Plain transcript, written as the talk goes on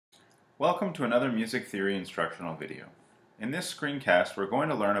Welcome to another music theory instructional video. In this screencast, we're going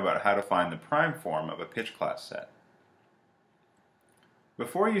to learn about how to find the prime form of a pitch class set.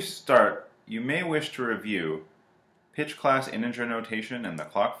 Before you start, you may wish to review pitch class integer notation and the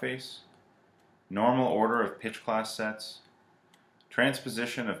clock face, normal order of pitch class sets,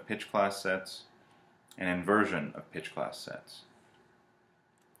 transposition of pitch class sets, and inversion of pitch class sets.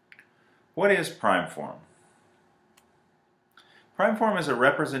 What is prime form? Prime form is a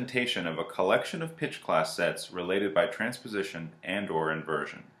representation of a collection of pitch class sets related by transposition and/or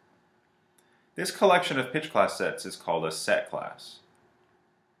inversion. This collection of pitch class sets is called a set class.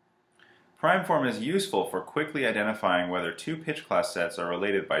 Prime form is useful for quickly identifying whether two pitch class sets are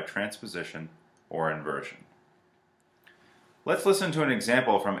related by transposition or inversion. Let's listen to an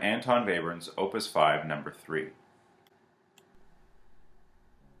example from Anton Webern's Opus 5, number 3.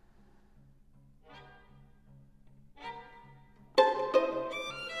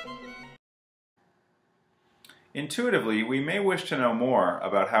 Intuitively, we may wish to know more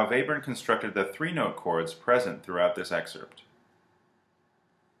about how Webern constructed the three-note chords present throughout this excerpt.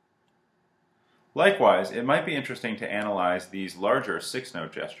 Likewise, it might be interesting to analyze these larger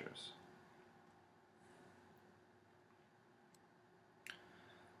six-note gestures.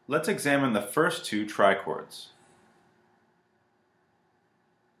 Let's examine the first two trichords.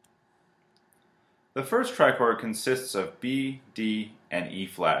 The first trichord consists of B, D, and E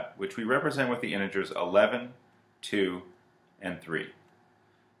flat, which we represent with the integers 11, 2, and 3.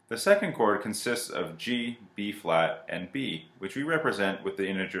 The second chord consists of G, B flat, and B, which we represent with the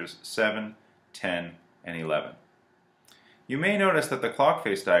integers 7, 10, and 11. You may notice that the clock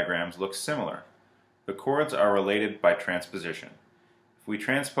face diagrams look similar. The chords are related by transposition. If we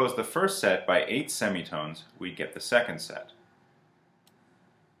transpose the first set by 8 semitones, we get the second set.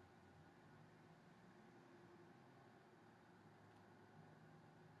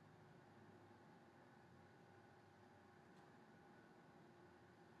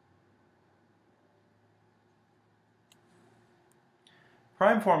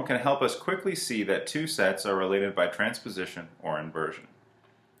 Prime form can help us quickly see that two sets are related by transposition or inversion.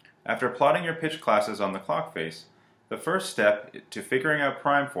 After plotting your pitch classes on the clock face, the first step to figuring out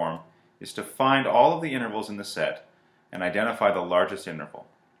prime form is to find all of the intervals in the set and identify the largest interval.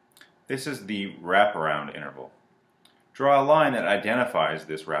 This is the wraparound interval. Draw a line that identifies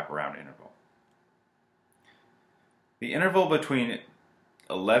this wraparound interval. The interval between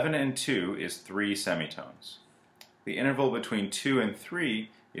 11 and 2 is 3 semitones. The interval between 2 and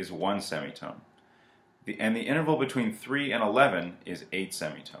 3 is 1 semitone. And the interval between 3 and 11 is 8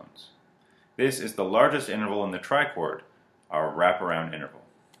 semitones. This is the largest interval in the trichord, our wraparound interval.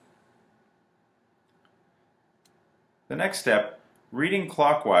 The next step, reading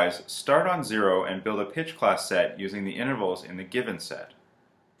clockwise, start on 0 and build a pitch class set using the intervals in the given set.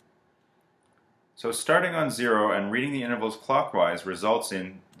 So starting on 0 and reading the intervals clockwise results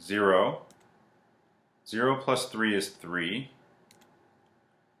in 0, 0 plus 3 is 3,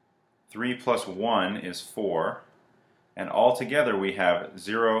 3 plus 1 is 4, and altogether we have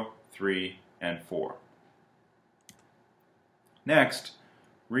 0, 3, and 4. Next,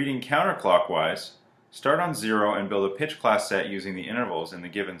 reading counterclockwise, start on 0 and build a pitch class set using the intervals in the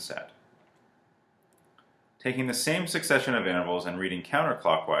given set. Taking the same succession of intervals and reading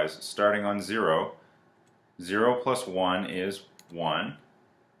counterclockwise, starting on 0, 0 plus 1 is 1,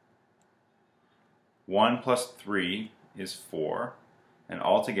 1 plus 3 is 4, and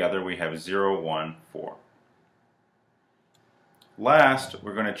altogether we have 0, 1, 4. Last,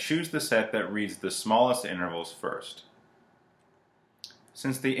 we're going to choose the set that reads the smallest intervals first.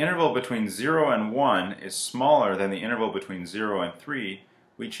 Since the interval between 0 and 1 is smaller than the interval between 0 and 3,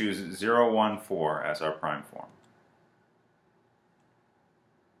 we choose 0, 1, 4 as our prime form.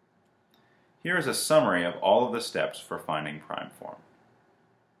 Here is a summary of all of the steps for finding prime form.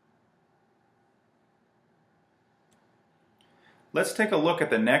 Let's take a look at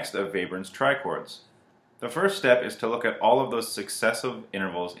the next of Webern's trichords. The first step is to look at all of those successive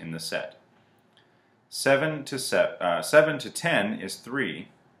intervals in the set. 7 to 10 is 3,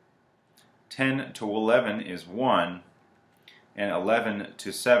 10 to 11 is 1, and 11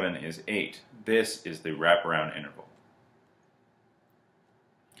 to 7 is 8. This is the wraparound interval.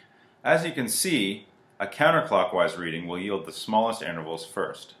 As you can see, a counterclockwise reading will yield the smallest intervals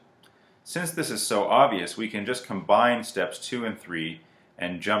first. Since this is so obvious, we can just combine steps 2 and 3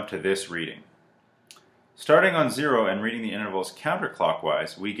 and jump to this reading. Starting on 0 and reading the intervals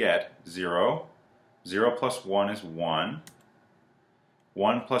counterclockwise, we get 0, 0 plus 1 is 1,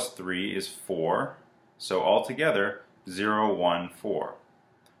 1 plus 3 is 4, so altogether 0, 1, 4.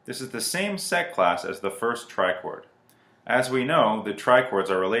 This is the same set class as the first trichord. As we know, the trichords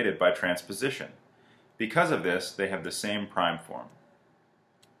are related by transposition. Because of this, they have the same prime form.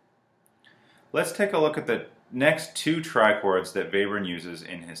 Let's take a look at the next two trichords that Bryn uses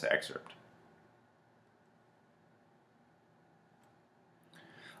in his excerpt.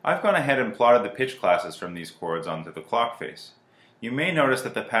 I've gone ahead and plotted the pitch classes from these chords onto the clock face. You may notice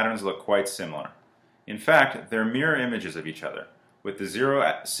that the patterns look quite similar. In fact, they're mirror images of each other, with the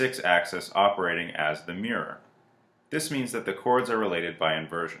 0-6 axis operating as the mirror. This means that the chords are related by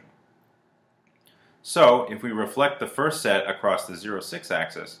inversion. So, if we reflect the first set across the 0-6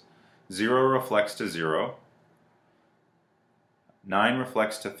 axis, 0 reflects to 0, 9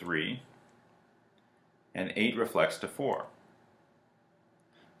 reflects to 3, and 8 reflects to 4.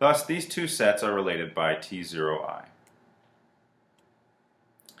 Thus, these two sets are related by T0I.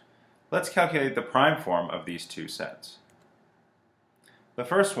 Let's calculate the prime form of these two sets. The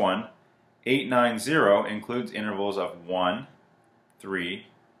first one, 890, includes intervals of 1, 3,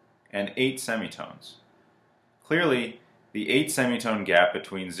 and 8 semitones. Clearly, the 8 semitone gap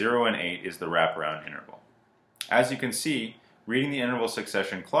between 0 and 8 is the wraparound interval. As you can see, reading the interval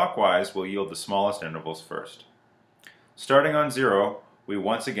succession clockwise will yield the smallest intervals first. Starting on 0, we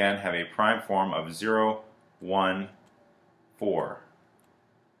once again have a prime form of 0, 1, 4.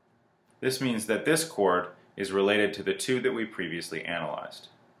 This means that this chord is related to the two that we previously analyzed.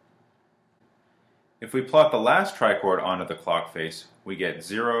 If we plot the last trichord onto the clock face, we get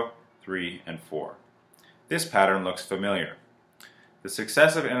 0, 3, and 4. This pattern looks familiar. The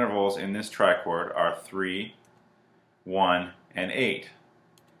successive intervals in this trichord are 3, 1, and 8.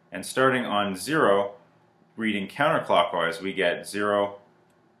 And starting on 0, reading counterclockwise, we get 0,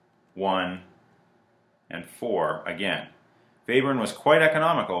 1, and 4 again. Bryn was quite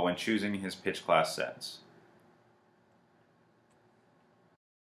economical when choosing his pitch class sets.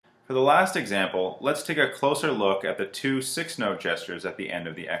 For the last example, let's take a closer look at the two 6-note gestures at the end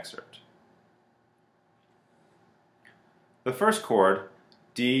of the excerpt. The first chord,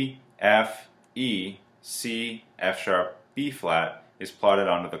 D, F, E, C, F sharp, B flat, is plotted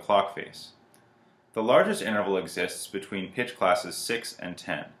onto the clock face. The largest interval exists between pitch classes 6 and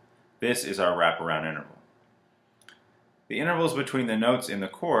 10. This is our wraparound interval. The intervals between the notes in the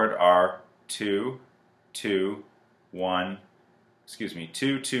chord are 2, 2, 1,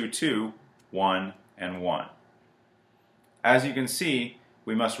 2, 2, 2, 1, and 1. As you can see,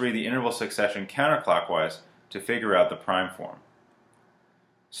 we must read the interval succession counterclockwise to figure out the prime form.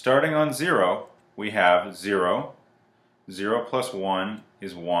 Starting on 0, we have 0, 0 plus 1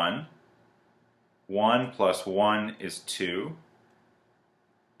 is 1, 1 plus 1 is 2,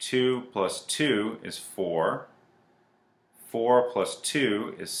 2 plus 2 is 4, 4 plus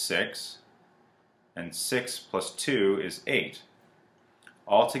 2 is 6, and 6 plus 2 is 8.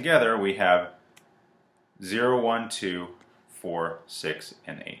 Altogether, we have 0, 1, 2, 4, 6,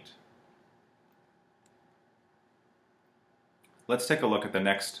 and 8. Let's take a look at the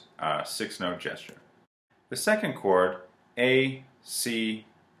next 6-note gesture. The second chord, A, C,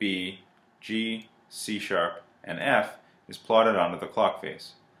 B, G, C sharp, and F, is plotted onto the clock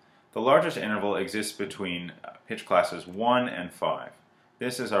face. The largest interval exists between pitch classes 1 and 5.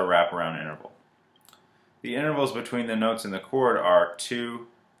 This is our wraparound interval. The intervals between the notes in the chord are 2,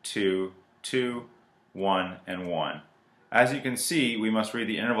 2, 2, 1, and 1. As you can see, we must read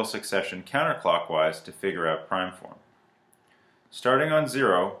the interval succession counterclockwise to figure out prime form. Starting on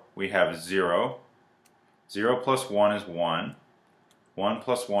 0, we have 0, 0 plus 1 is 1, 1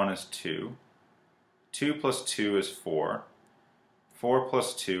 plus 1 is 2, 2 plus 2 is 4, 4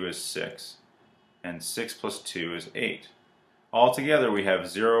 plus 2 is 6, and 6 plus 2 is 8. Altogether we have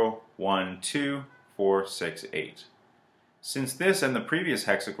 0, 1, 2, 4, 6, 8. Since this and the previous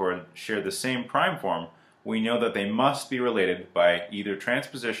hexachord share the same prime form, we know that they must be related by either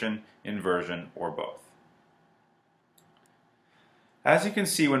transposition, inversion, or both. As you can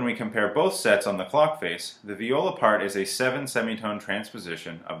see when we compare both sets on the clock face, the viola part is a 7-semitone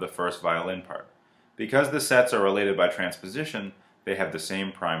transposition of the first violin part. Because the sets are related by transposition, they have the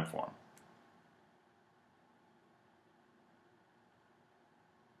same prime form.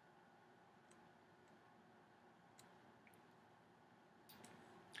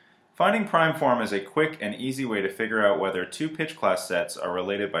 Finding prime form is a quick and easy way to figure out whether two pitch class sets are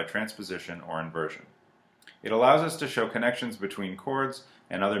related by transposition or inversion. It allows us to show connections between chords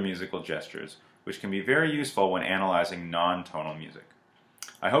and other musical gestures, which can be very useful when analyzing non-tonal music.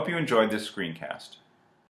 I hope you enjoyed this screencast.